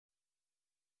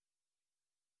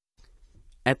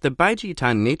At the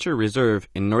Baijitan Nature Reserve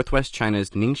in northwest China's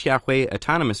Ningxia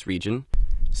Autonomous Region,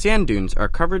 sand dunes are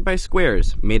covered by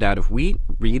squares made out of wheat,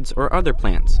 reeds, or other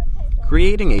plants,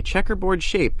 creating a checkerboard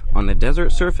shape on the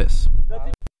desert surface.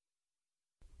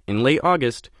 In late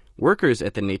August, workers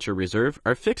at the nature reserve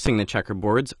are fixing the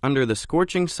checkerboards under the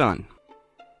scorching sun.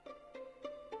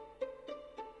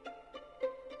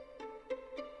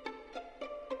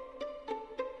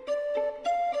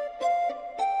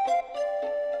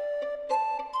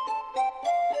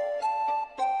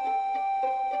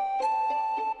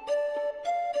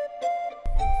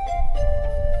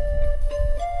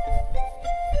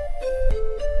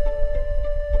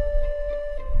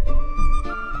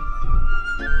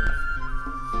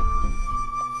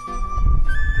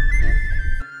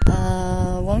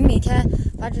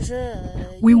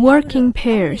 We work in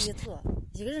pairs.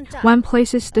 One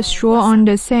places the straw on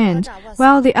the sand,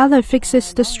 while the other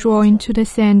fixes the straw into the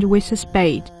sand with a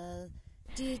spade.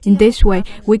 In this way,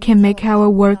 we can make our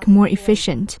work more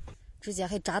efficient.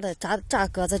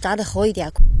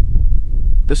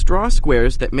 The straw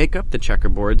squares that make up the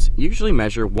checkerboards usually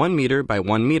measure 1 meter by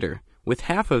 1 meter, with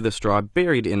half of the straw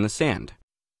buried in the sand.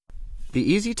 The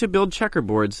easy-to-build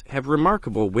checkerboards have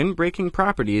remarkable wind-breaking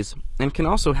properties and can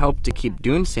also help to keep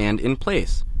dune sand in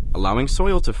place, allowing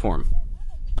soil to form.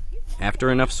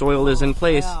 After enough soil is in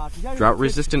place,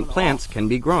 drought-resistant plants can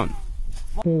be grown.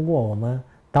 We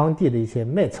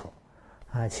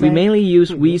mainly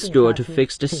use wheat straw to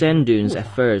fix the sand dunes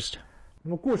at first.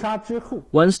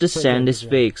 Once the sand is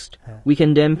fixed, we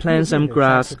can then plant some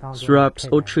grass, shrubs,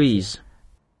 or trees.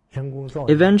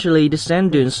 Eventually, the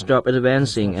sand dunes stop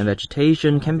advancing and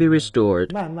vegetation can be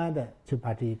restored.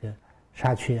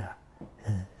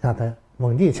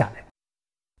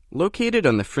 Located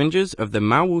on the fringes of the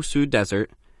Mawusu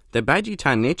Desert, the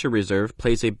Baijitan Nature Reserve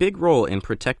plays a big role in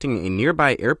protecting a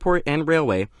nearby airport and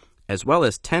railway, as well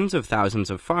as tens of thousands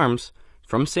of farms,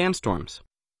 from sandstorms.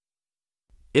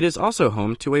 It is also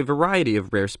home to a variety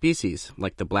of rare species,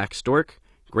 like the black stork,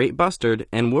 great bustard,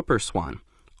 and whooper swan,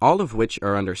 all of which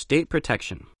are under state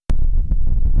protection.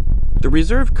 The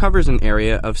reserve covers an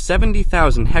area of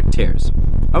 70,000 hectares,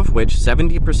 of which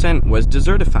 70% was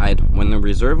desertified when the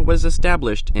reserve was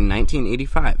established in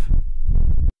 1985.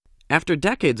 After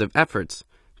decades of efforts,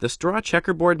 the straw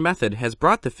checkerboard method has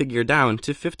brought the figure down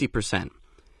to 50%,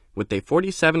 with a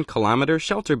 47-kilometer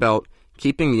shelter belt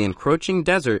keeping the encroaching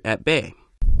desert at bay.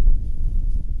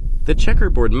 The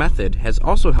checkerboard method has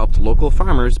also helped local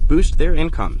farmers boost their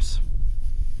incomes.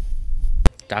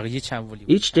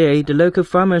 Each day, the local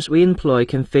farmers we employ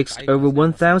can fix over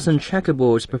 1,000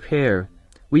 checkerboards per pair.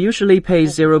 We usually pay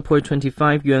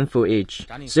 0.25 yuan for each,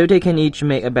 so they can each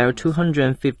make about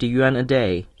 250 yuan a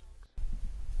day.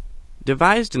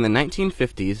 Devised in the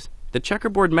 1950s, the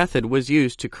checkerboard method was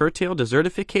used to curtail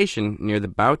desertification near the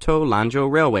Baotou-Lanzhou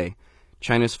Railway,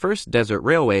 China's first desert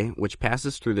railway which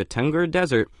passes through the Tengger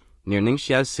Desert near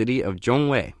Ningxia's city of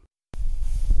Zhongwei.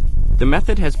 The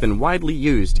method has been widely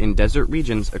used in desert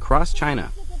regions across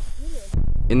China.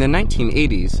 In the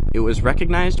 1980s, it was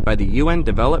recognized by the UN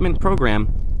Development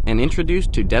Program and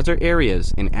introduced to desert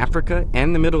areas in Africa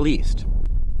and the Middle East.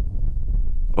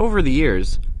 Over the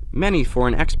years, many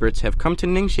foreign experts have come to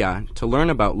Ningxia to learn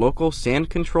about local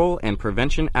sand control and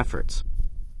prevention efforts.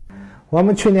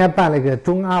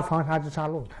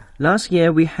 Last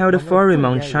year, we held a forum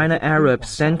on China-Arab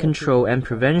sand control and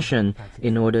prevention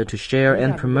in order to share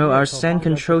and promote our sand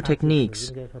control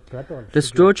techniques. The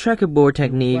straw checkerboard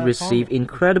technique received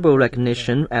incredible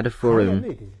recognition at the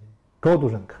forum.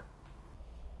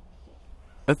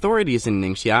 Authorities in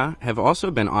Ningxia have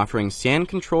also been offering sand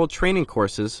control training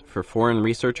courses for foreign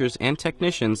researchers and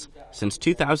technicians since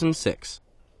 2006.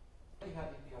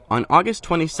 On August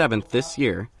 27th this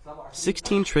year,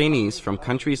 16 trainees from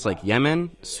countries like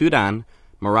Yemen, Sudan,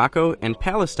 Morocco, and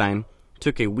Palestine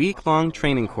took a week-long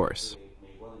training course.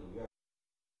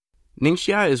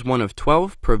 Ningxia is one of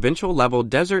 12 provincial-level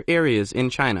desert areas in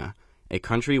China, a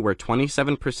country where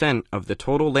 27% of the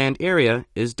total land area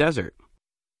is desert.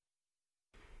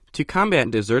 To combat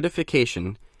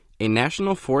desertification, a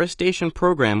national forestation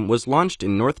program was launched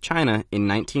in North China in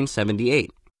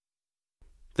 1978.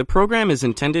 The program is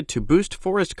intended to boost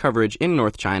forest coverage in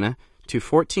North China to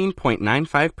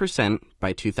 14.95%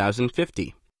 by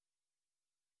 2050.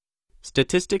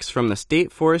 Statistics from the State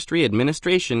Forestry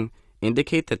Administration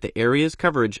indicate that the area's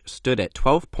coverage stood at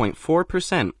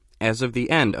 12.4% as of the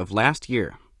end of last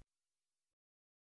year.